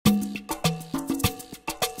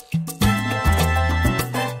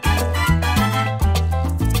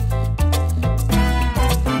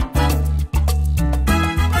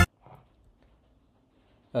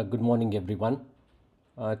Good morning, everyone.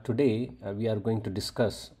 Today, we are going to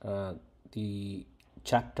discuss the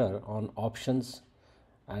chapter on options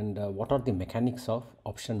and what are the mechanics of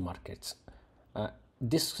option markets.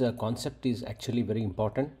 This concept is actually very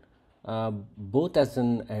important, both as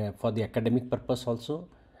an for the academic purpose also,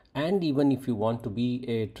 and even if you want to be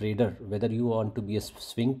a trader, whether you want to be a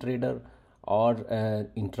swing trader or an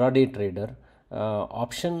intraday trader,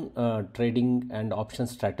 option trading and option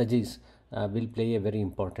strategies will play a very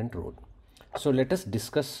important role. So let us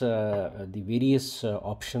discuss the various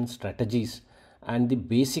option strategies and the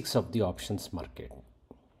basics of the options market.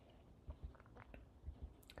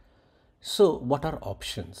 So what are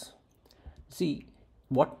options? See,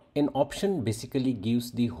 what an option basically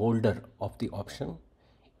gives the holder of the option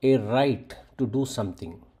a right to do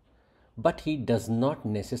something, but he does not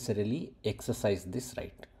necessarily exercise this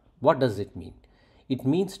right. What does it mean? It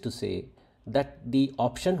means to say that the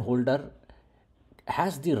option holder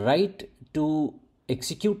has the right to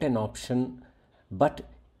execute an option, but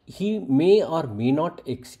he may or may not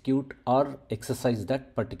execute or exercise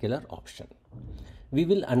that particular option. We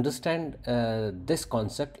will understand this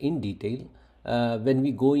concept in detail when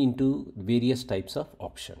we go into various types of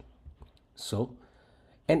option. So,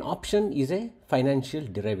 an option is a financial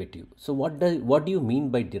derivative. So, what do you mean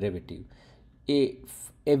by derivative?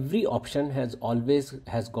 Every option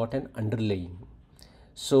has got an underlying.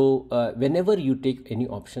 So, whenever you take any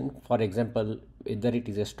option, for example, whether it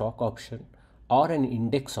is a stock option or an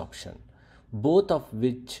index option, both of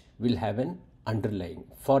which will have an underlying.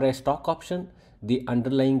 For a stock option, the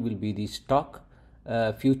underlying will be the stock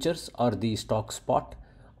futures or the stock spot,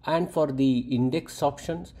 and for the index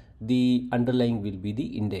options, the underlying will be the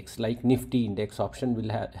index. Like Nifty index option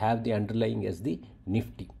will have the underlying as the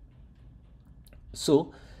Nifty.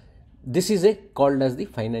 So this is called as the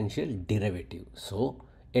financial derivative. So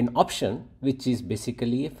an option, which is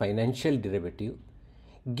basically a financial derivative,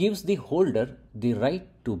 gives the holder the right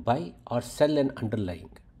to buy or sell an underlying,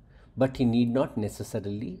 but he need not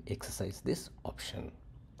necessarily exercise this option.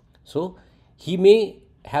 So he may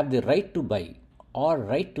have the right to buy or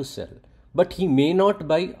right to sell, but he may not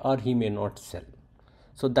buy or he may not sell.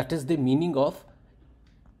 So that is the meaning of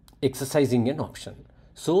exercising an option.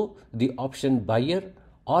 So the option buyer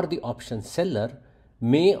or the option seller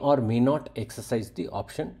may or may not exercise the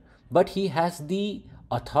option, but he has the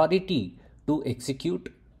authority to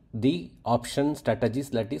execute the option strategies,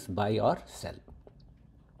 that is buy or sell.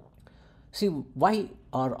 See, why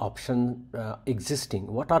are options existing?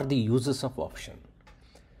 What are the uses of option?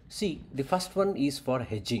 See, the first one is for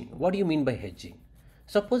hedging. What do you mean by hedging?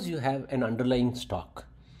 Suppose you have an underlying stock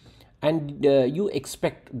and you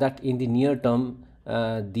expect that in the near term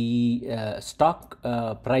the stock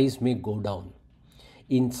price may go down.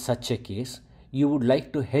 In such a case, you would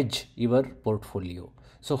like to hedge your portfolio.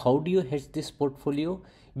 So how do you hedge this portfolio?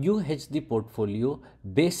 You hedge the portfolio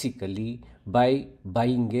basically by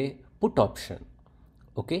buying a put option.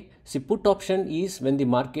 Okay, see, put option is when the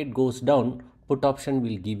market goes down, put option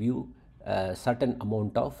will give you a certain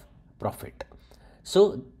amount of profit.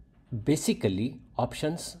 So basically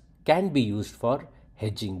options can be used for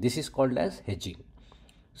hedging. This is called as hedging,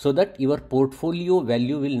 so that your portfolio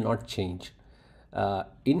value will not change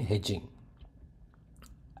in hedging.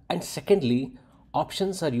 And secondly,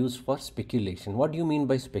 options are used for speculation. What do you mean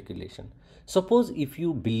by speculation? Suppose if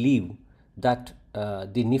you believe that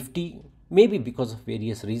the Nifty, maybe because of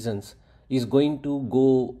various reasons, is going to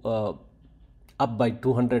go up by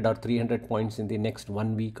 200 or 300 points in the next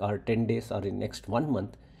 1 week or 10 days or in next 1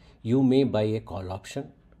 month, you may buy a call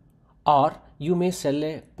option or you may sell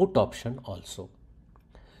a put option also.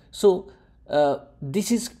 So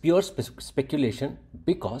this is pure speculation,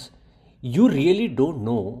 because you really don't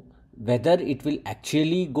know whether it will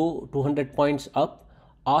actually go 200 points up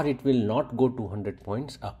or it will not go 200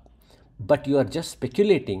 points up. But you are just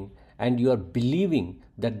speculating and you are believing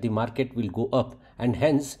that the market will go up, and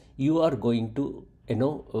hence you are going to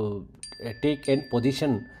take a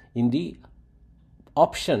position in the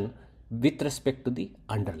option with respect to the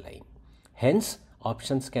underlying. Hence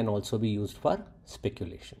options can also be used for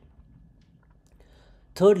speculation.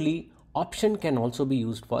 Thirdly, option can also be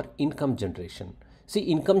used for income generation. See,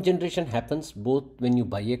 income generation happens both when you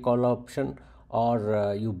buy a call option or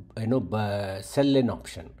sell an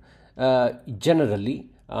option. Generally,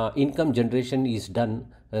 income generation is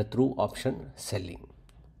done through option selling.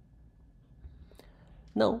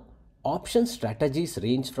 Now, option strategies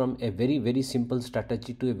range from a very simple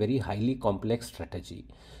strategy to a very highly complex strategy.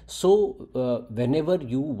 So whenever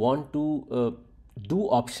you want to do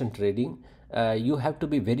option trading, you have to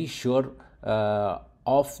be very sure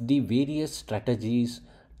of the various strategies,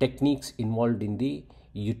 techniques involved in the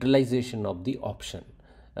utilization of the option,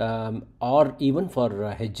 or even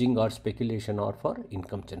for hedging or speculation or for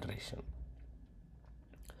income generation.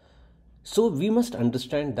 So we must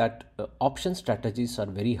understand that option strategies are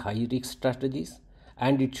very high risk strategies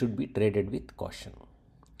and it should be traded with caution.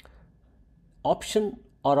 Option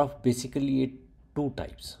are of basically two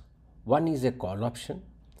types. One is a call option.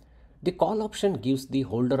 The call option gives the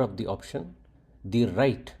holder of the option the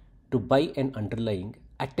right to buy an underlying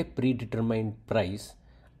at a predetermined price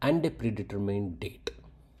and a predetermined date.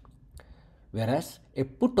 Whereas a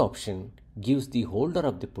put option gives the holder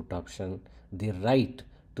of the put option the right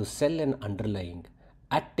to sell an underlying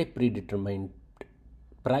at a predetermined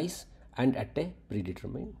price and at a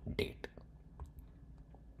predetermined date.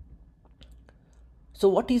 So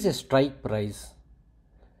what is a strike price?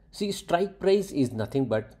 See, strike price is nothing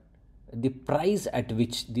but the price at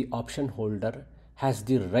which the option holder has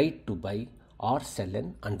the right to buy or sell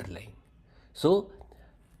an underlying. So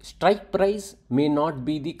strike price may not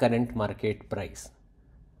be the current market price.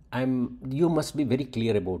 You must be very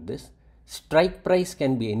clear about this. Strike price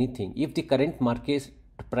can be anything. If the current market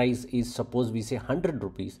price is, suppose we say 100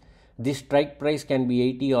 rupees, the strike price can be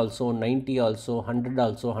 80 also, 90 also, 100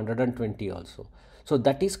 also, 120 also. So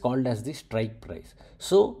that is called as the strike price.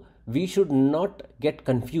 So we should not get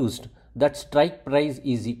confused that strike price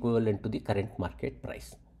is equivalent to the current market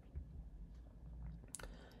price.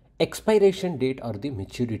 Expiration date or the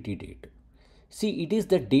maturity date. See, it is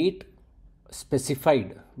the date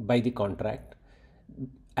specified by the contract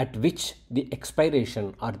at which the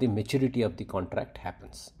expiration or the maturity of the contract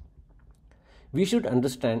happens. We should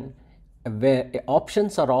understand where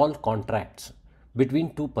options are all contracts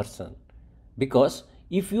between two persons, because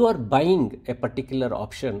if you are buying a particular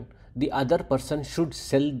option, the other person should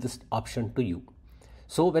sell this option to you.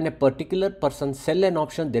 So when a particular person sell an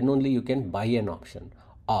option, then only you can buy an option.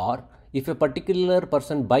 Or if a particular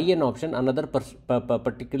person buy an option, another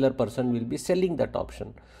particular person will be selling that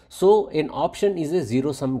option. So an option is a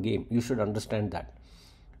zero-sum game. You should understand that.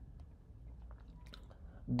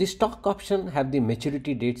 The stock option have the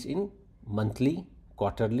maturity dates in monthly,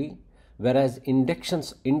 quarterly, whereas index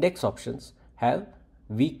options have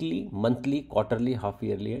weekly, monthly, quarterly, half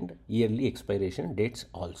yearly and yearly expiration dates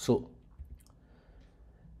also.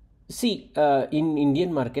 See, in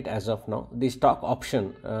Indian market as of now, the stock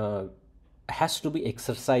option has to be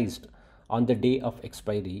exercised on the day of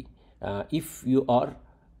expiry if your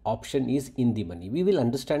option is in the money. We will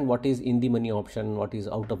understand what is in the money option, what is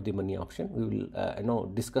out of the money option. We will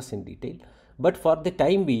discuss in detail. But for the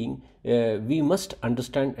time being, we must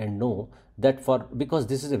understand and know that because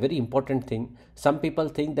this is a very important thing. Some people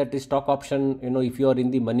think that the stock option, if you are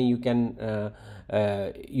in the money, you can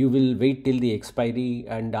you will wait till the expiry,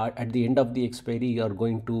 and at the end of the expiry you are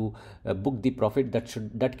going to book the profit.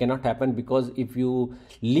 That cannot happen, because if you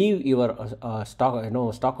leave your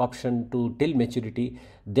stock option to till maturity,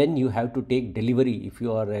 then you have to take delivery if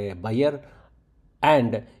you are a buyer,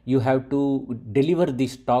 and you have to deliver the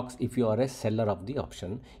stocks if you are a seller of the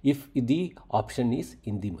option, if the option is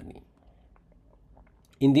in the money.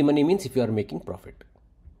 In the money means if you are making profit.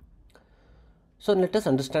 So let us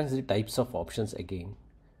understand the types of options again.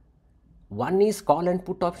 One is call and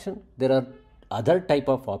put option. There are other type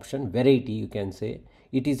of option, variety you can say.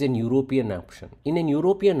 It is an European option. In an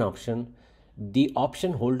European option, the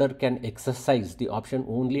option holder can exercise the option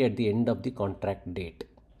only at the end of the contract date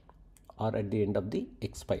or at the end of the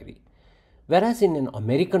expiry. Whereas in an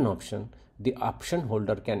American option, the option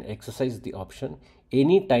holder can exercise the option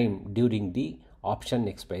any time during the option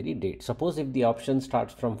expiry date. Suppose if the option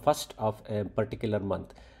starts from 1st of a particular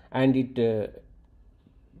month and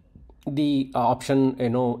the option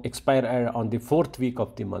expire on the 4th week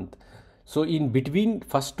of the month. So in between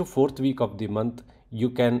 1st to 4th week of the month, you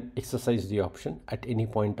can exercise the option at any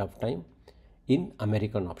point of time in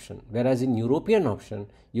American option. Whereas in European option,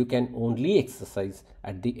 you can only exercise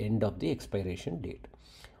at the end of the expiration date.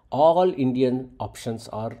 All Indian options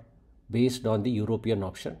are based on the European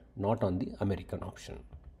option, not on the American option.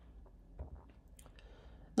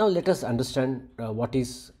 Now let us understand what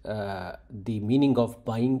is the meaning of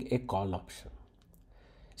buying a call option.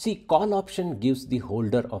 See, call option gives the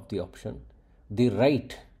holder of the option the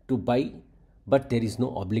right to buy, but there is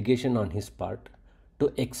no obligation on his part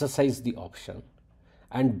to exercise the option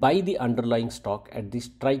and buy the underlying stock at the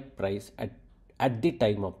strike price at the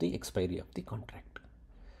time of the expiry of the contract.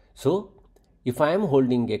 So if I am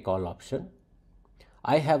holding a call option,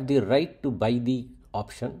 I have the right to buy the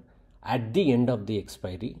option at the end of the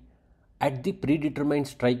expiry at the predetermined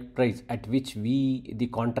strike price at which the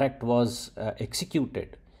contract was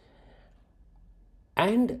executed,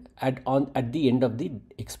 and at the end of the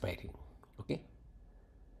expiry. Okay.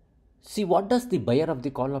 See, what does the buyer of the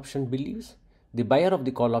call option believes? The buyer of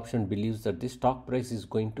the call option believes that the stock price is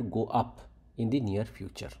going to go up in the near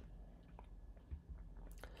future.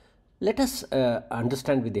 Let us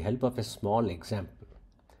understand with the help of a small example.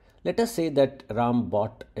 Let us say that Ram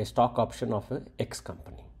bought a stock option of a X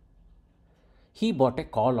company. He bought a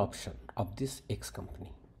call option of this X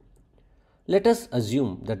company. Let us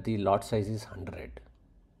assume that the lot size is 100.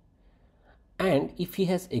 And if he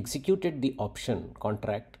has executed the option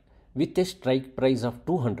contract with a strike price of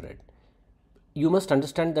 200, you must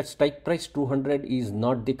understand that strike price 200 is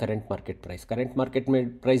not the current market price. Current market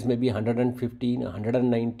price may be 115,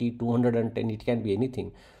 190, 210, it can be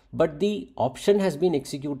anything. But the option has been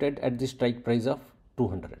executed at the strike price of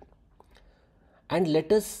 200. And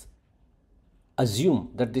let us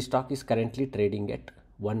assume that the stock is currently trading at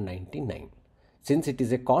 199. Since it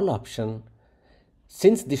is a call option,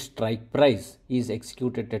 since the strike price is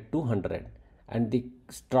executed at 200 and the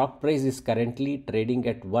stock price is currently trading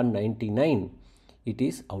at 199, it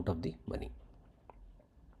is out of the money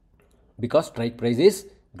because strike price is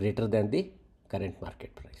greater than the current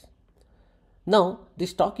market price. Now the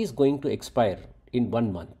stock is going to expire in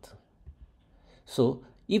 1 month. So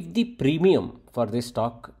if the premium for this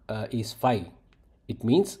stock is 5, it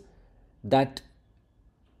means that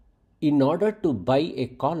in order to buy a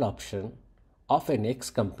call option of an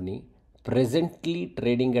X company presently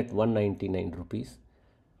trading at 199 rupees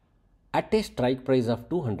at a strike price of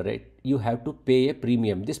 200, you have to pay a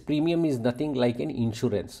premium. This premium is nothing like an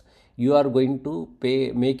insurance. You are going to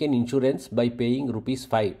make an insurance by paying rupees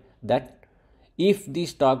 5, that if the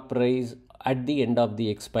stock price at the end of the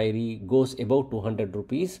expiry goes above 200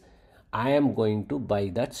 rupees, I am going to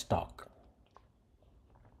buy that stock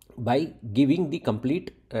by giving the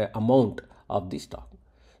complete amount of the stock.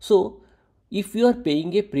 So if you are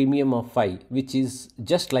paying a premium of 5, which is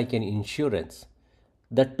just like an insurance,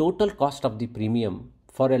 the total cost of the premium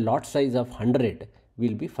for a lot size of 100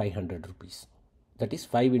 will be 500 rupees. That is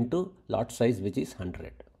 5 into lot size, which is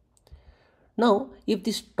 100. Now, if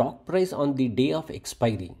the stock price on the day of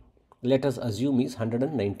expiry, let us assume, is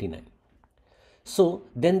 199. So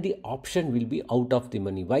then the option will be out of the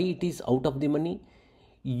money. Why it is out of the money?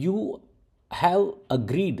 You have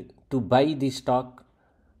agreed to buy the stock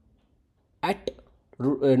at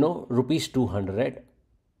rupees 200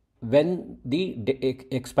 when the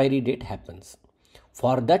expiry date happens.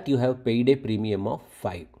 For that you have paid a premium of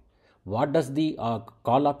 5. What does the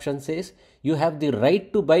call option says? You have the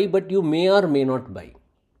right to buy, but you may or may not buy.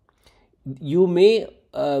 You may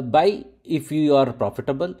buy if you are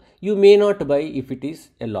profitable. You may not buy if it is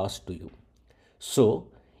a loss to you.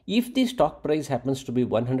 So if the stock price happens to be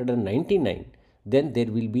 199, then there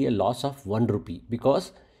will be a loss of 1 rupee,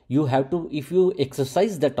 because you have to, if you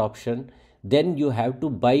exercise that option, then you have to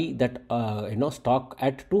buy that stock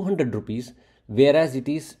at 200 rupees, whereas it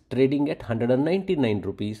is trading at 199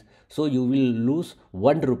 rupees. So you will lose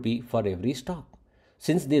 1 rupee for every stock.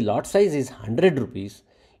 Since the lot size is 100 rupees,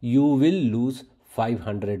 you will lose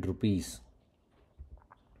 500 rupees.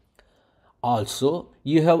 Also,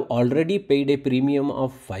 you have already paid a premium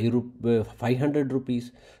of 500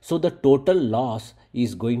 rupees. So the total loss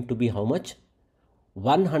is going to be how much?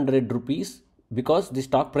 100 rupees, because the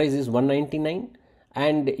stock price is 199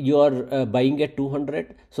 and you are buying at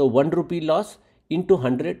 200. So 1 rupee loss into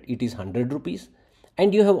 100, it is 100 rupees.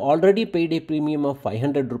 And you have already paid a premium of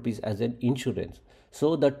 500 rupees as an insurance.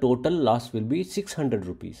 So the total loss will be 600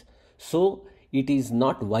 rupees. So it is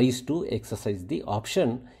not wise to exercise the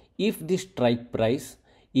option if the strike price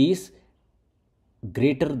is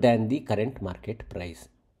greater than the current market price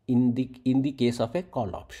in the case of a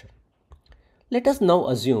call option. Let us now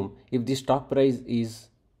assume if the stock price is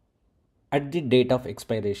at the date of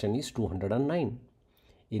expiration is 209.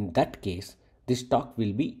 In that case, the stock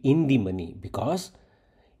will be in the money because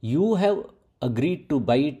you have agreed to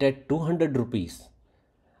buy it at 200 rupees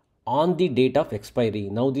on the date of expiry.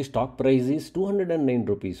 Now the stock price is 209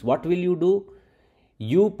 rupees. What will you do?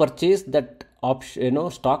 You purchase that option,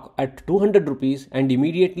 stock at 200 rupees and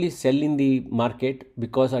immediately sell in the market,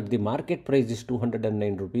 because at the market price is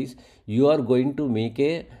 209 rupees. You are going to make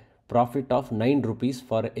a profit of 9 rupees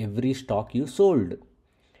for every stock you sold.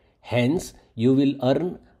 Hence, you will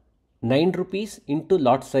earn 9 rupees into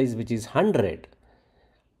lot size, which is 100.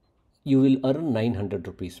 You will earn 900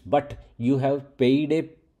 rupees, but you have paid a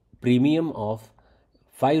premium of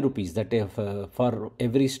 5 rupees, that is for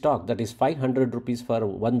every stock, that is 500 rupees for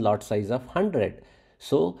one lot size of 100.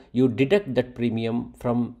 So you deduct that premium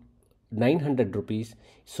from 900 rupees.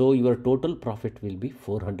 So your total profit will be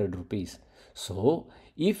 400 rupees. So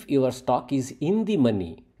if your stock is in the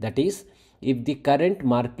money, that is, if the current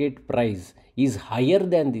market price is higher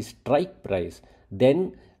than the strike price,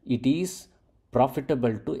 then it is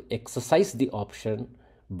profitable to exercise the option,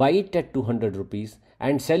 buy it at 200 rupees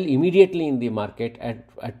and sell immediately in the market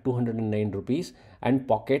at 209 rupees and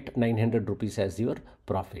pocket 900 rupees as your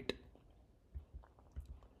profit.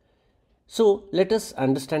 So let us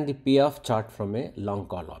understand the payoff chart from a long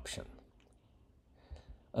call option.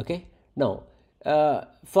 Okay, now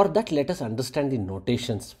for that let us understand the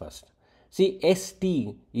notations first. See,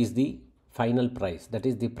 ST is the final price, that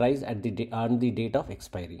is the price at on the date of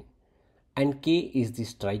expiry, and K is the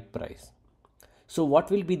strike price. So what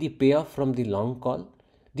will be the payoff from the long call?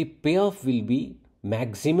 The payoff will be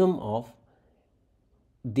maximum of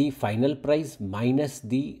the final price minus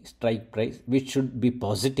the strike price, which should be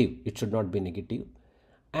positive, it should not be negative,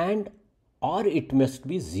 and or it must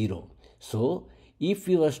be zero. So if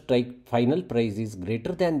your final price is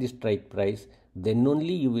greater than the strike price, then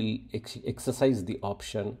only you will exercise the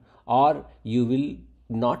option, or you will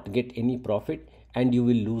not get any profit and you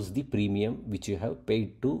will lose the premium which you have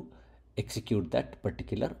paid to execute that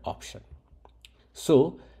particular option.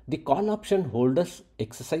 So the call option holders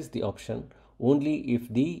exercise the option only if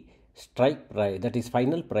the strike price, that is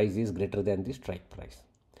final price, is greater than the strike price.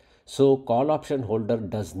 So call option holder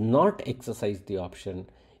does not exercise the option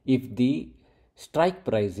if the strike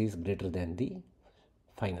price is greater than the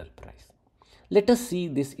final price. Let us see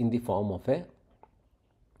this in the form of a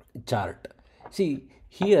chart. See,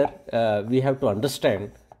 here we have to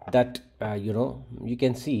understand that you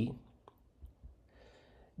can see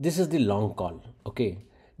this is the long call. Okay,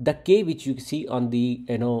 the K which you see on the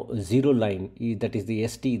zero line, that is the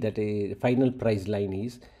ST, that is final price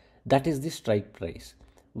line, that is the strike price.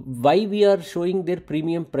 Why we are showing their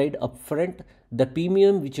premium paid upfront? The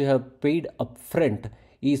premium which you have paid upfront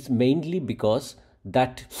is mainly because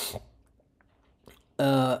that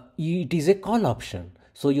it is a call option.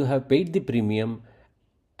 So you have paid the premium,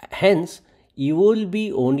 hence you will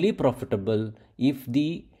be only profitable if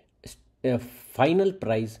the final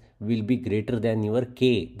price will be greater than your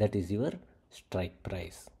K, that is your strike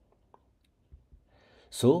price.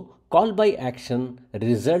 So call by action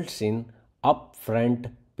results in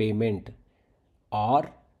upfront payment,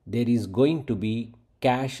 or there is going to be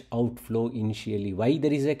cash outflow initially. Why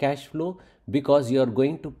there is a cash flow? Because you are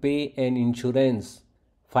going to pay an insurance,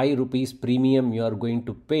 5 rupees premium you are going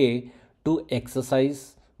to pay to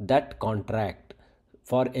exercise that contract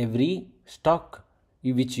for every stock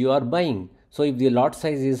which you are buying. So if the lot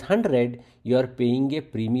size is 100, you are paying a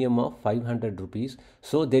premium of 500 rupees.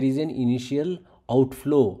 So there is an initial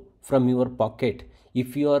outflow from your pocket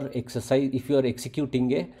if you are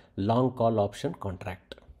executing a long call option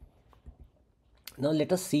contract. Now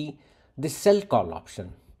let us see the sell call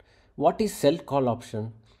option. What is sell call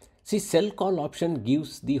option? See, sell call option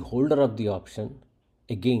gives the holder of the option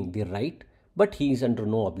again the right, but he is under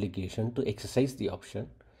no obligation to exercise the option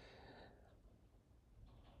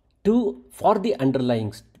for the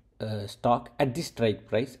underlying stock at the strike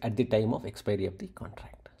price at the time of expiry of the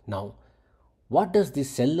contract. Now, what does the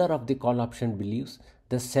seller of the call option believes?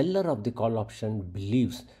 The seller of the call option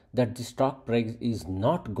believes that the stock price is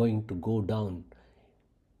not going to go down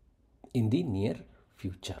in the near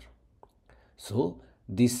future. So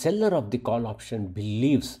the seller of the call option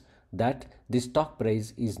believes that the stock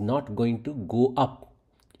price is not going to go up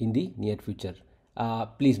in the near future.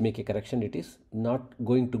 Please make a correction, it is not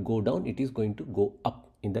going to go down, it is going to go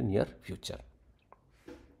up in the near future.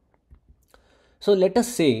 So let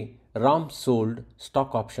us say Ram sold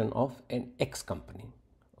stock option of an X company.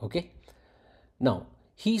 Okay, now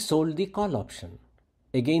he sold the call option.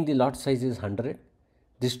 Again the lot size is 100,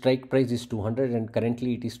 the strike price is 200, and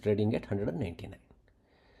currently it is trading at 199.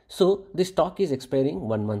 So the stock is expiring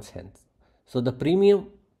 1 month hence. So the premium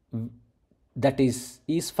that is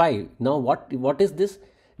 5. Now what is this?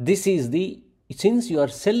 This is the, since you are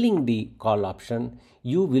selling the call option,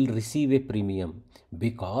 you will receive a premium,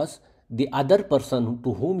 because the other person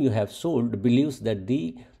to whom you have sold believes that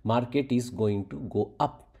the market is going to go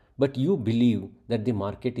up, but you believe that the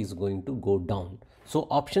market is going to go down. So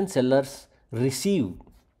option sellers receive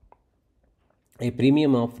a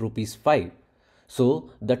premium of ₹5.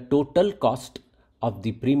 So the total cost of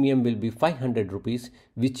the premium will be 500 rupees,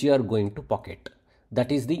 which you are going to pocket.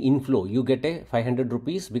 That is the inflow. You get a 500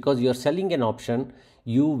 rupees because you are selling an option.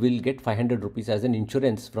 You will get 500 rupees as an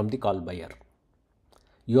insurance from the call buyer.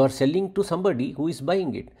 You are selling to somebody who is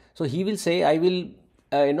buying it. So he will say, I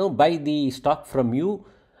will buy the stock from you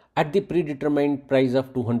at the predetermined price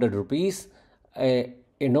of 200 rupees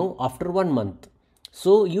after 1 month.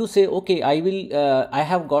 So you say, okay, I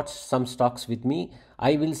have got some stocks with me.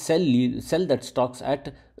 I will sell that stocks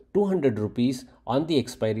at 200 rupees on the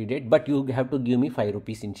expiry date, but you have to give me 5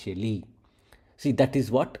 rupees initially. See, that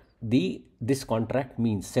is what this contract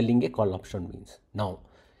means, selling a call option means. Now,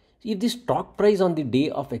 if the stock price on the day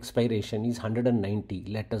of expiration is 190,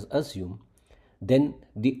 let us assume, then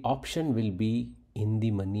the option will be in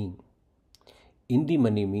the money. In the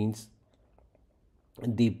money means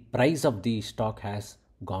the price of the stock has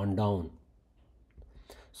gone down.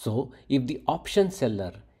 So if the option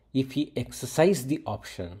seller, if he exercise the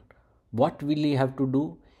option, what will he have to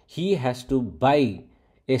do? He has to buy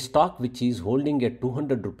a stock which is holding at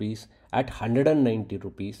 200 rupees at 190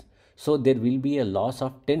 rupees. So there will be a loss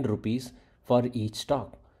of 10 rupees for each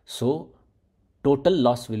stock. So total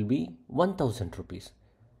loss will be 1000 rupees.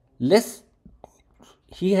 Less,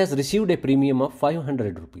 he has received a premium of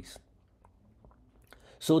 500 rupees.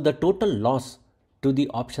 So the total loss to the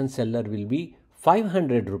option seller will be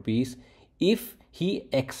 500 rupees if he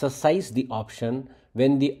exercise the option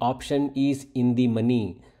when the option is in the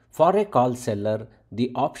money. For a call seller,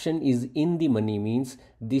 the option is in the money means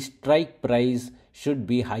the strike price should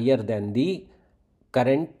be higher than the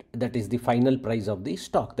current, that is the final price of the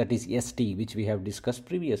stock, that is ST, which we have discussed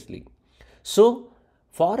previously. So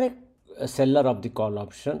for a seller of the call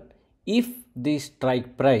option, if the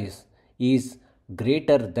strike price is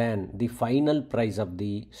greater than the final price of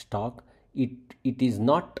the stock, it is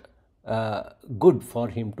not good for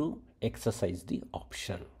him to exercise the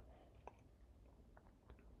option.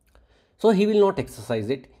 So he will not exercise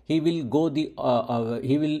it. He will go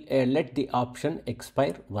let the option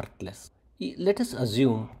expire worthless. Let us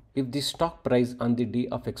assume if the stock price on the day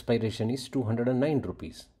of expiration is 209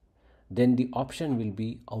 rupees, then the option will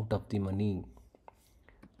be out of the money.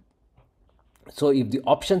 So if the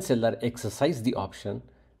option seller exercise the option,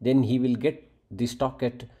 then he will get the stock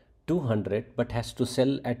at 200 but has to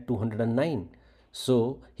sell at 209.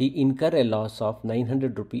 So he incur a loss of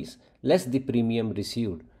 900 rupees less the premium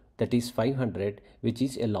received, that is 500, which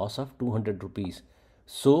is a loss of 200 rupees.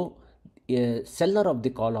 So a seller of the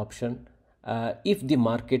call option, if the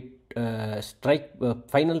market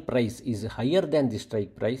final price is higher than the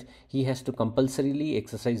strike price, he has to compulsorily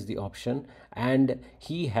exercise the option and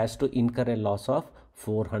he has to incur a loss of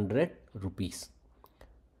 400 rupees.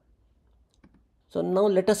 So now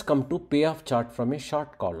let us come to payoff chart from a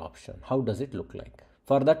short call option. How does it look like?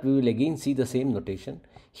 For that we will again see the same notation.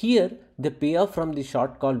 Here the payoff from the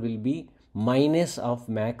short call will be minus of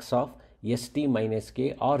max of ST minus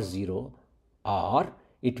K or 0, or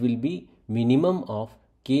it will be minimum of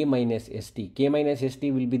K minus ST. K minus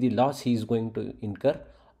ST will be the loss he is going to incur,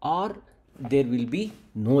 or there will be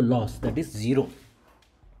no loss, that is 0.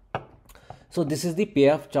 So this is the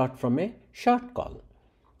payoff chart from a short call.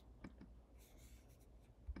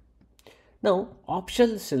 Now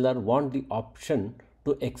option seller want the option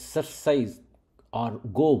to exercise or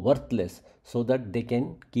go worthless so that they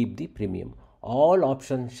can keep the premium. All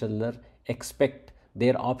option seller expect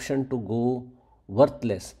their option to go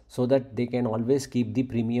worthless so that they can always keep the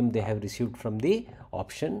premium they have received from the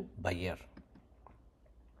option buyer.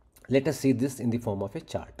 Let us see this in the form of a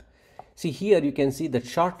chart. See, here you can see that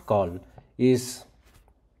short call is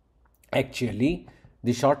actually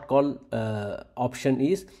the short call option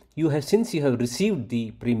is, since you have received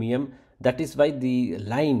the premium, that is why the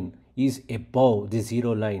line is above the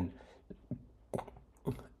 0 line.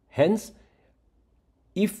 Hence,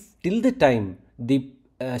 if till the time the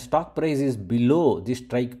stock price is below the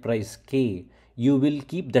strike price K, you will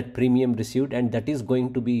keep that premium received and that is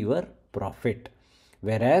going to be your profit.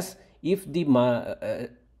 Whereas if the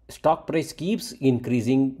stock price keeps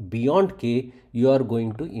increasing beyond K, you are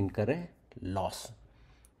going to incur a loss.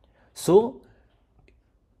 So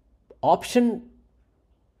option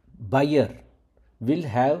buyer will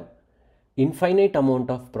have infinite amount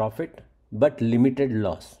of profit but limited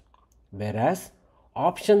loss, whereas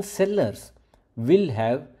option sellers will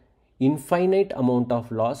have infinite amount of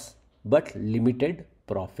loss but limited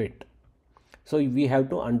profit. So we have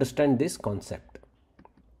to understand this concept.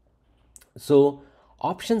 So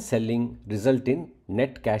option selling result in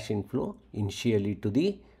net cash inflow initially to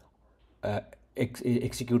the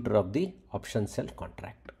executor of the option sell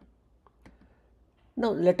contract.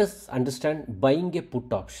 Now let us understand buying a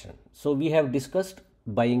put option. So we have discussed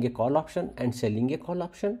buying a call option and selling a call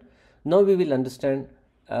option. Now we will understand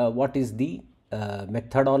what is the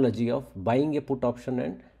methodology of buying a put option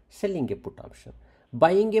and selling a put option.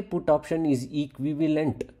 Buying a put option is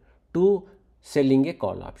equivalent to selling a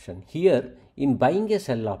call option. Here in buying a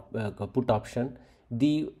put option,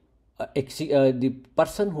 the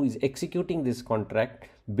person who is executing this contract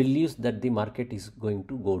believes that the market is going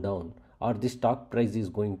to go down or the stock price is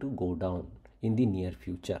going to go down in the near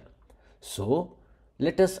future. So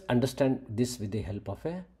Let us understand this with the help of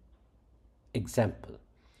a example.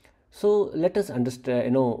 So let us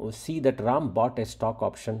understand, see that Ram bought a stock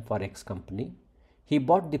option for X company. He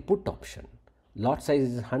bought the put option. Lot size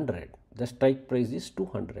is 100. The strike price is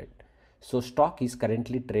 200. So stock is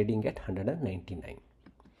currently trading at 199.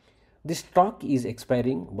 The stock is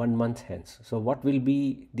expiring 1 month hence. So what will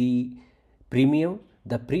be the premium?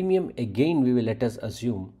 The premium again we will let us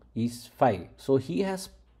assume is 5. So he has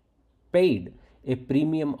paid a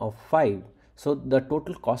premium of 5. So the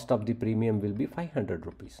total cost of the premium will be 500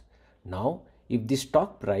 rupees. Now if the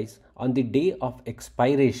stock price on the day of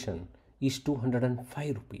expiration is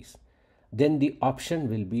 205 rupees, then the option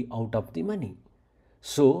will be out of the money.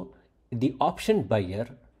 So the option buyer,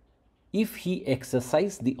 if he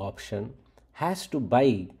exercise the option, has to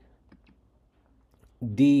buy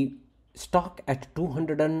the stock at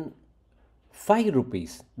 205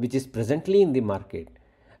 rupees, which is presently in the market,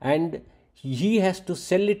 and he has to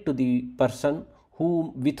sell it to the person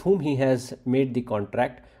with whom he has made the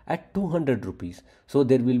contract at 200 rupees. So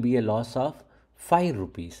there will be a loss of 5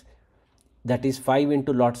 rupees. That is 5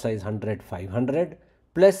 into lot size 100, 500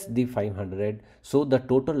 plus the 500. So the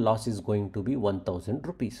total loss is going to be 1000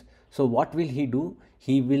 rupees. So what will he do?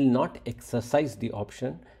 He will not exercise the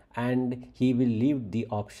option and he will leave the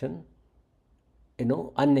option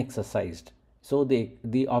unexercised. So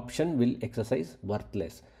the option will exercise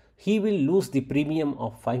worthless. He will lose the premium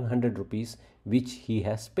of 500 rupees which he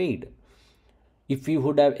has paid. If he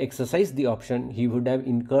would have exercised the option, he would have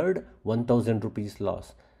incurred 1000 rupees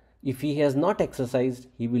loss. If he has not exercised,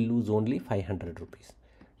 he will lose only 500 rupees.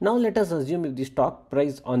 Now let us assume if the stock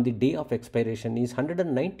price on the day of expiration is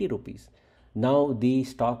 190 rupees. Now the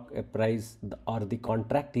stock price or the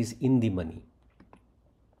contract is in the money.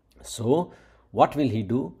 So what will he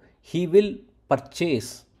do? He will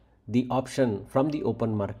purchase the option from the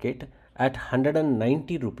open market at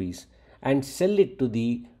 190 rupees and sell it to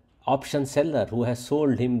the option seller who has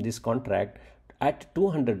sold him this contract at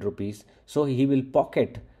 200 rupees. So he will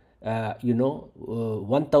pocket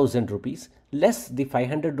 1000 rupees less the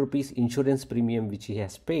 500 rupees insurance premium which he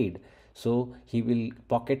has paid. So he will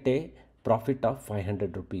pocket a profit of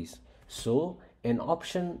 500 rupees. So an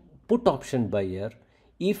put option buyer,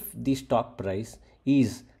 if the stock price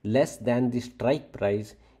is less than the strike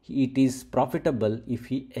price, it is profitable if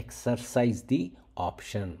he exercise the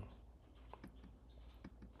option.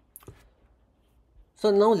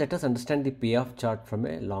 So now let us understand the payoff chart from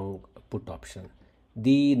a long put option.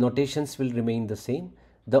 The notations will remain the same.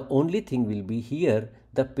 The only thing will be here,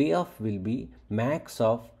 the payoff will be max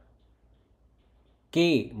of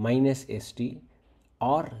K minus ST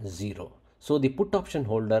or 0. So the put option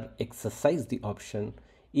holder exercise the option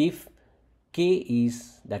if K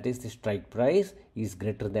is, that is the strike price, is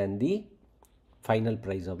greater than the final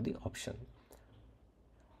price of the option.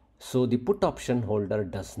 So the put option holder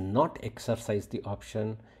does not exercise the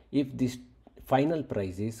option if the final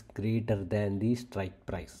price is greater than the strike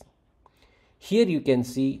price. Here you can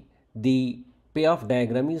see the payoff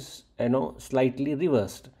diagram is slightly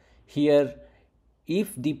reversed. Here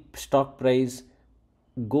if the stock price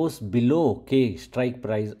goes below K strike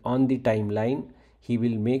price on the timeline, he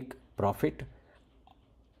will make profit.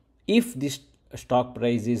 If the stock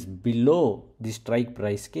price is below the strike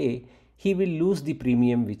price K, he will lose the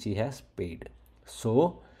premium which he has paid.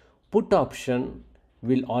 So put option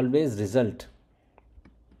will always result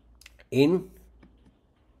in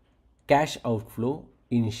cash outflow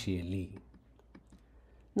initially.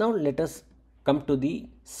 Now let us come to the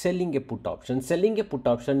selling a put option. Selling a put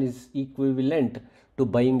option is equivalent to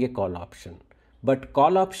buying a call option, but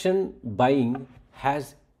call option buying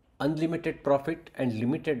has unlimited profit and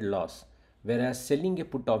limited loss, whereas selling a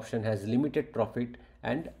put option has limited profit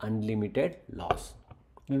and unlimited loss.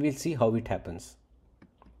 We will see how it happens.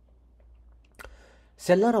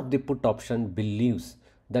 Seller of the put option believes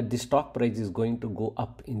that the stock price is going to go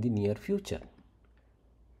up in the near future.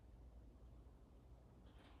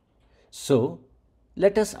 So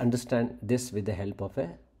let us understand this with the help of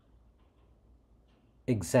a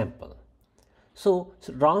example. So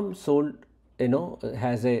Ram sold,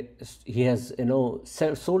 he has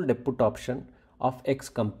sold a put option of X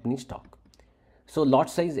company stock. So lot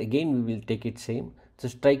size again we will take it same. So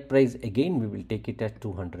strike price again we will take it at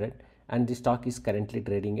 200 and the stock is currently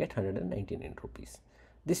trading at 199 rupees.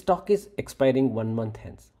 The stock is expiring 1 month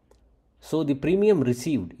hence. So the premium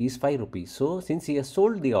received is 5 rupees. So since he has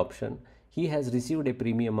sold the option, he has received a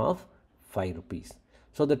premium of 5 rupees.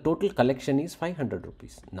 So the total collection is 500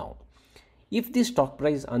 rupees. Now, if the stock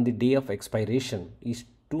price on the day of expiration is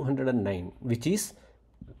 209, which is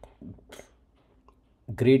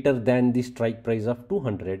greater than the strike price of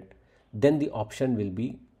 200, then the option will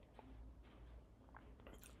be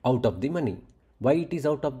out of the money. Why it is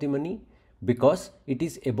out of the money? Because it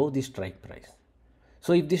is above the strike price.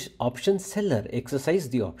 So if this option seller exercise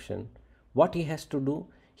the option, what he has to do?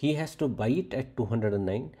 He has to buy it at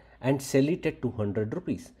 209 and sell it at 200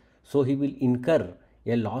 rupees. So he will incur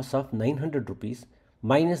a loss of 900 rupees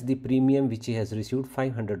minus the premium which he has received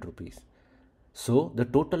 500 rupees. So the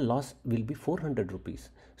total loss will be 400 rupees.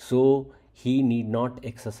 So he need not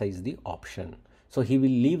exercise the option. So he will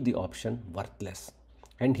leave the option worthless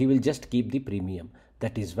and he will just keep the premium.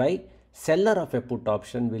 That is why seller of a put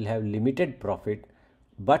option will have limited profit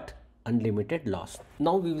but unlimited loss.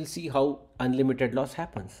 Now we will see how unlimited loss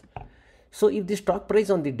happens. So if the stock price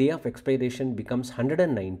on the day of expiration becomes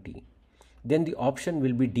 190, then the option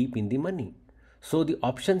will be deep in the money. So the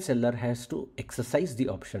option seller has to exercise the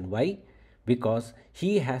option. Why? Because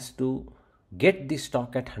he has to get the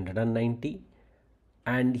stock at 190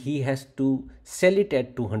 and he has to sell it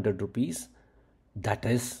at 200 rupees. That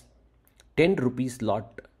is 10 rupees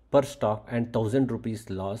lot per stock and 1000 rupees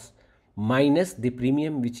loss minus the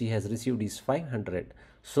premium which he has received is 500.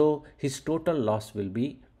 So his total loss will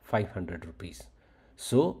be 500 rupees.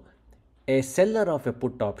 So a seller of a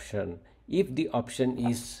put option, if the option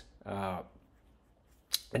is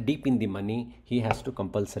deep in the money, he has to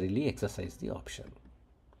compulsorily exercise the option.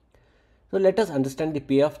 So let us understand the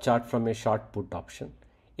payoff chart from a short put option.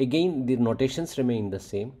 Again, the notations remain the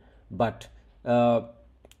same, but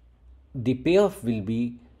the payoff will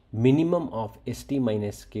be minimum of ST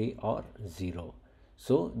minus K or 0.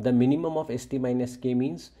 So the minimum of ST minus K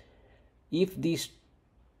means if the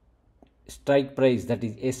strike price, that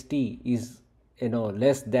is ST, is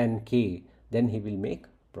less than K, then he will make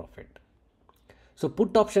profit. So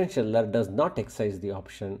put option seller does not exercise the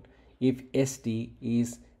option if ST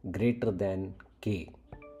is greater than K.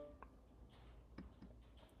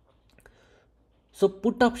 So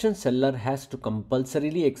put option seller has to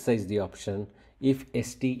compulsorily exercise the option if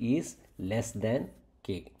ST is less than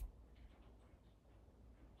K.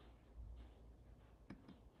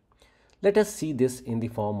 Let us see this in the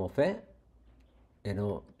form of a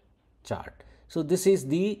chart. So this is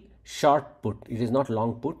the short put. It is not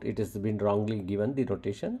long put. It has been wrongly given the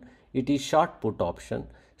notation. It is short put option.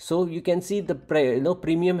 So you can see the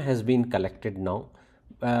premium has been collected now.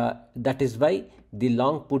 That is why the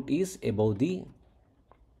long put is above the.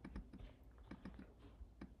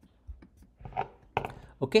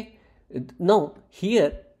 Okay. Now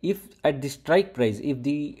here, if at the strike price, if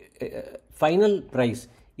the final price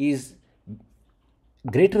is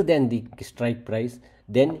greater than the strike price,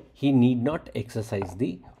 then he need not exercise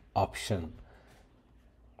the option.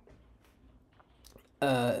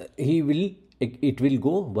 It will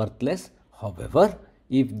go worthless. However,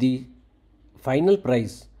 if the final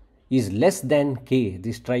price is less than K,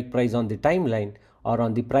 the strike price on the timeline or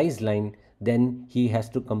on the price line, then he has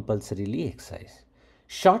to compulsorily exercise.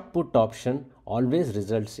 Short put option always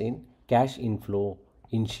results in cash inflow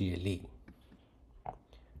initially.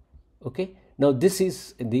 Okay. Now this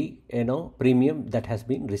is the premium that has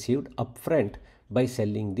been received upfront by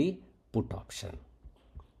selling the put option.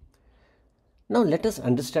 Now let us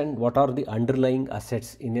understand what are the underlying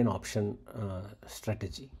assets in an option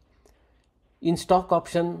strategy. In stock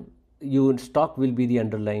option, stock will be the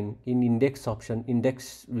underlying. In index option,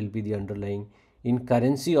 index will be the underlying. In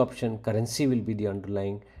currency option, currency will be the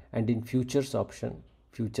underlying, and in futures option,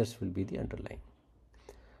 futures will be the underlying.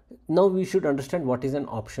 Now we should understand what is an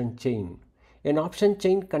option chain. An option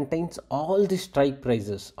chain contains all the strike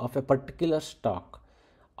prices of a particular stock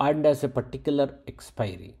and as a particular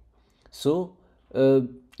expiry. So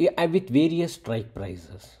with various strike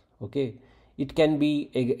prices. Okay, it can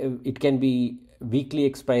be weekly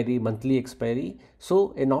expiry, monthly expiry.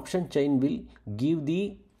 So an option chain will give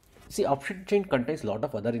the. See, option chain contains a lot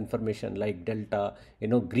of other information like delta,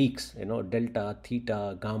 Greeks, delta,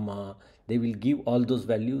 theta, gamma. They will give all those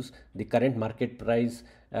values, the current market price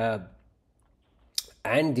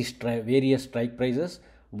and the various strike prices.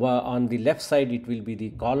 On the left side, it will be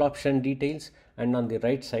the call option details, and on the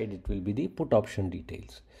right side, it will be the put option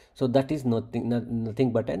details. So that is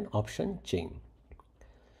nothing but an option chain.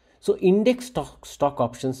 So index stock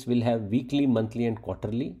options will have weekly, monthly, and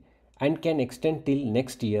quarterly, and can extend till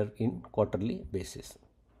next year in quarterly basis.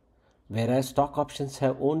 Whereas stock options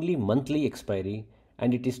have only monthly expiry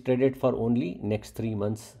and it is traded for only next 3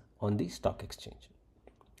 months on the stock exchange.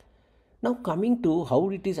 Now coming to how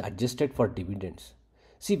it is adjusted for dividends.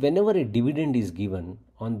 See, whenever a dividend is given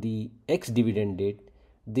on the X dividend date,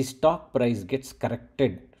 the stock price gets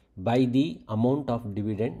corrected by the amount of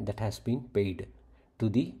dividend that has been paid to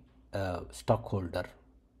the stockholder.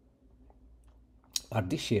 or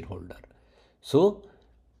the shareholder. So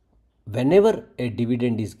whenever a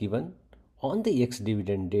dividend is given on the X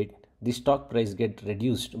dividend date, the stock price gets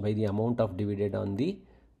reduced by the amount of dividend on the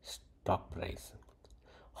stock price.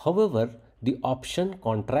 However, the option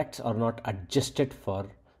contracts are not adjusted for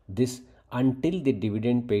this until the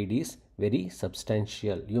dividend paid is very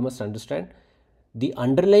substantial. You must understand, the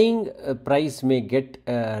underlying price may get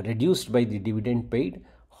reduced by the dividend paid.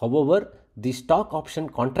 However, the stock option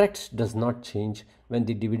contracts does not change when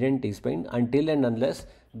the dividend is paid until and unless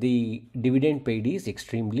the dividend paid is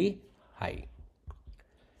extremely high.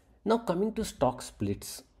 Now coming to stock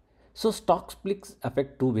splits. So stock splits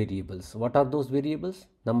affect two variables. What are those variables?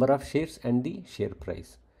 Number of shares and the share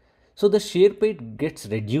price. So the share paid gets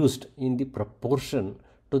reduced in the proportion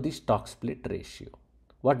to the stock split ratio.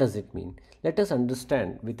 What does it mean? Let us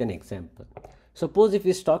understand with an example. Suppose if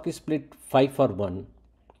a stock is split 5 for 1,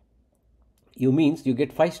 you means you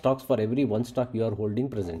get 5 stocks for every 1 stock you are holding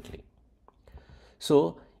presently.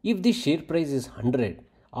 So if the share price is 100,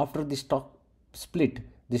 after the stock split,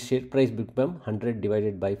 the share price become 100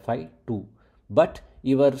 divided by 5, 2. But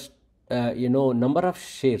your number of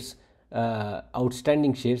shares,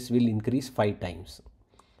 outstanding shares will increase 5 times.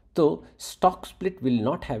 So stock split will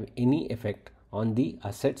not have any effect on the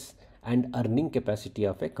assets and earning capacity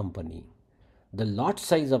of a company. The lot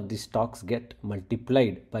size of the stocks get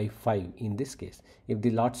multiplied by 5 in this case. If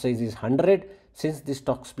the lot size is 100, since the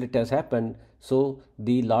stock split has happened, so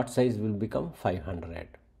the lot size will become 500.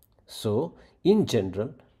 So in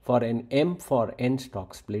general, for an M for N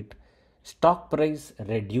stock split, stock price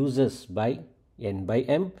reduces by N by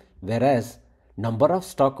M, whereas number of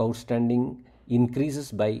stock outstanding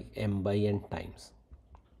increases by M by N times.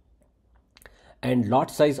 And lot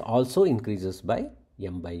size also increases by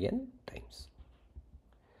M by N times.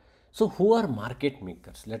 So who are market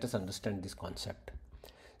makers? Let us understand this concept.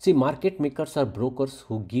 See, market makers are brokers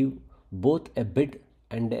who give both a bid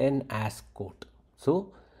and an ask quote.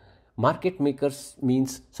 So market makers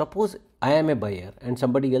means, suppose I am a buyer and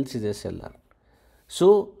somebody else is a seller.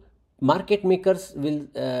 So market makers will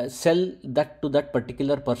sell that to that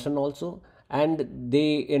particular person also, and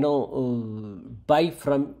they buy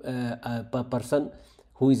from a person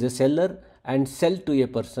who is a seller and sell to a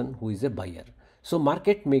person who is a buyer. So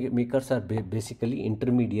market makers are basically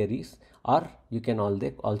intermediaries, or you can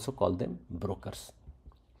also call them brokers.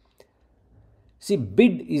 See,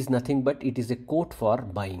 bid is nothing but it is a quote for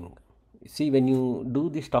buying. See, when you do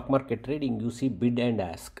the stock market trading, you see bid and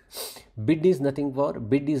ask. Bid is nothing for,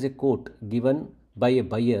 bid is a quote given by a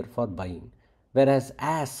buyer for buying, whereas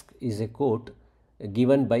ask is a quote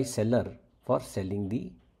given by seller for selling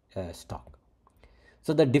the stock.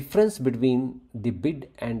 So the difference between the bid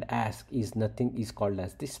and ask is called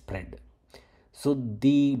as the spread. So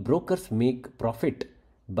the brokers make profit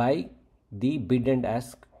by the bid and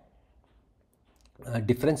ask,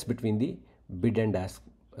 difference between the bid and ask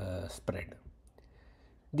spread.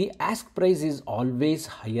 The ask price is always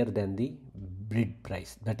higher than the bid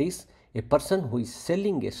price. That is, a person who is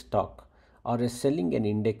selling a stock or is selling an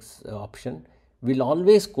index option will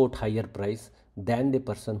always quote higher price than the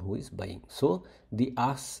person who is buying. So the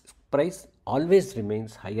ask price always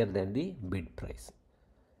remains higher than the bid price.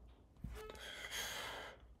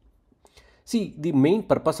 See, the main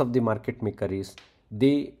purpose of the market maker is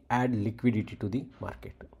they add liquidity to the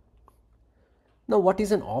market. Now, what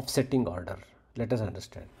is an offsetting order? Let us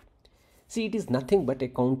understand. See, it is nothing but a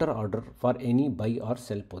counter order for any buy or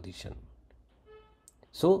sell position.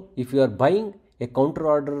 So if you are buying, a counter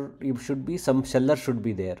order, it should be some seller should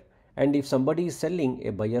be there, and if somebody is selling,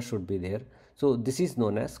 a buyer should be there. So this is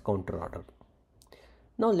known as counter order.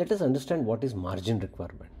 Now let us understand what is margin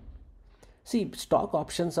requirement. See, stock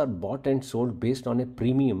options are bought and sold based on a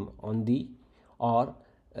premium on the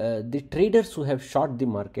traders who have short the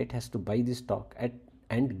market has to buy the stock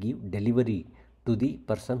and give delivery to the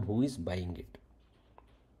person who is buying it.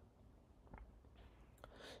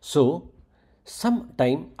 So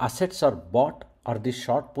sometime assets are bought or the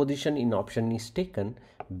short position in option is taken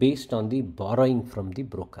based on the borrowing from the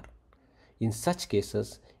broker. In such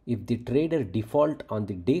cases, if the trader default on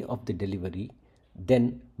the day of the delivery,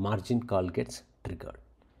 then margin call gets triggered.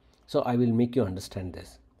 So I will make you understand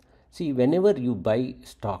this. See, whenever you buy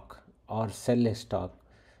stock or sell a stock,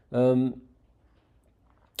 there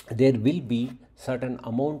will be certain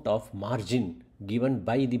amount of margin given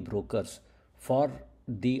by the brokers for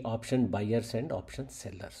the option buyers and option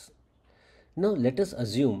sellers. Now let us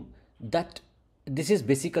assume that this is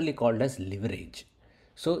basically called as leverage.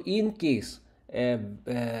 So in case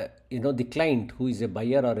the client who is a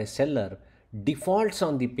buyer or a seller defaults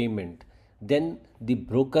on the payment, then the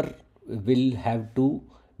broker will have to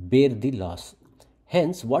bear the loss.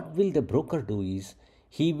 Hence, what will the broker do is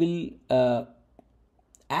he will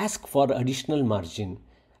ask for additional margin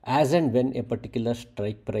as and when a particular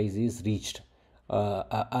strike price is reached.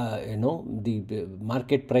 The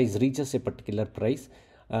market price reaches a particular price,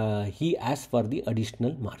 he asks for the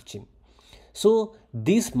additional margin. So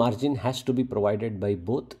this margin has to be provided by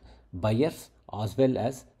both buyers as well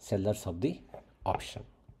as sellers of the option.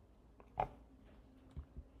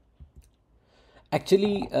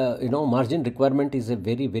 Actually, margin requirement is a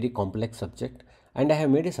very complex subject, and I have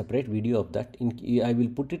made a separate video of that. I will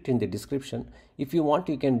put it in the description. If you want,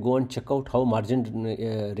 you can go and check out how margin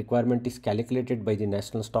requirement is calculated by the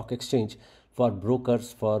National Stock Exchange for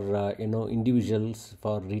brokers, for individuals,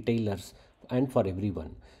 for retailers, and for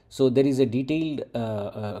everyone. So there is a detailed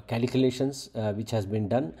calculations which has been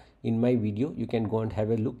done in my video. You can go and have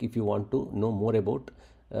a look if you want to know more about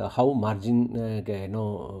how margin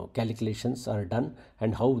calculations are done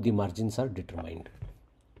and how the margins are determined.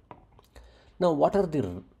 Now, what are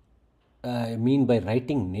the mean by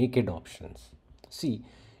writing naked options? See,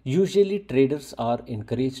 usually traders are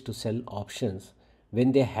encouraged to sell options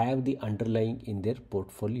when they have the underlying in their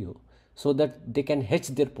portfolio, so that they can hedge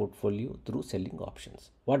their portfolio through selling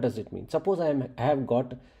options. What does it mean? Suppose I have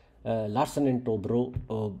got Larsen and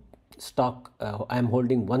Toubro stock. I am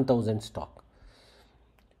holding 1000 stock.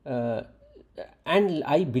 And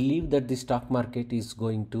I believe that the stock market is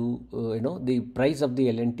going to, the price of the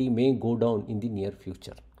L&T may go down in the near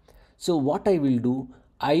future. So what I will do,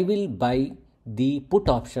 I will buy the put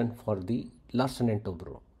option for the Larsen and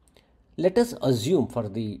Toubro. Let us assume, for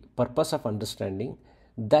the purpose of understanding,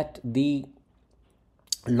 that the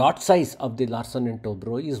lot size of the Larsen and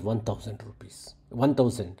Toubro is 1000 rupees.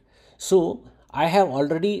 1000. So I am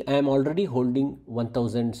already holding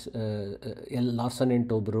 1000 Larsen and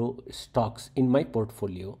Toubro stocks in my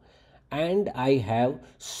portfolio, and I have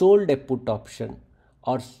sold a put option,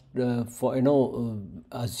 or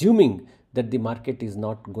assuming that the market is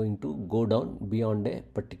not going to go down beyond a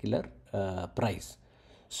particular price.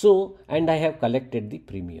 So, and I have collected the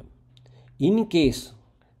premium. In case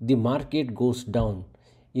the market goes down,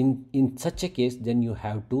 in such a case, then you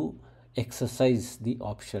have to exercise the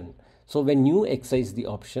option. So when you exercise the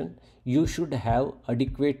option, you should have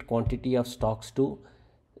adequate quantity of stocks to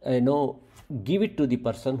give it to the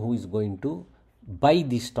person who is going to buy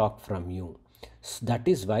the stock from you. So that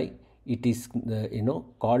is why it is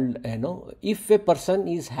called, if a person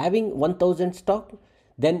is having 1000 stock,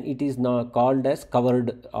 then it is now called as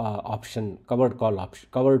covered option, covered call option,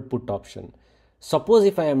 covered put option. Suppose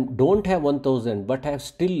if I don't have 1000 but I have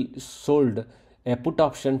still sold a put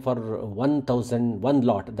option for 1000, one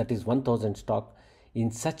lot, that is 1000 stock, in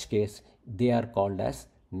such case they are called as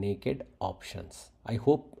naked options. I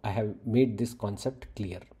hope I have made this concept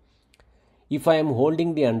clear. If I am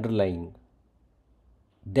holding the underlying,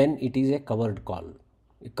 then it is a covered call,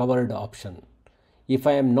 a covered option. If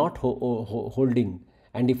I am not holding,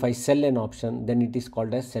 and if I sell an option, then it is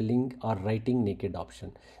called as selling or writing naked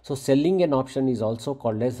option. So selling an option is also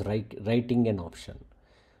called as writing an option.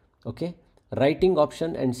 Okay, writing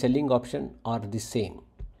option and selling option are the same.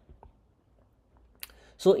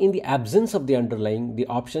 So in the absence of the underlying, the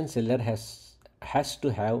option seller has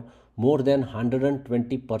to have more than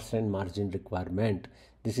 120% margin requirement.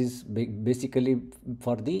 This is basically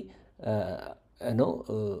for the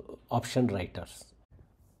option writers.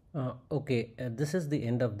 This is the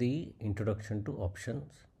end of the introduction to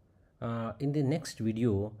options. In the next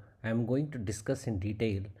video, I am going to discuss in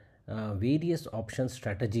detail various option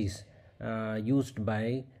strategies used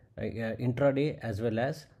by intraday as well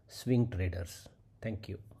as swing traders. Thank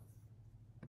you.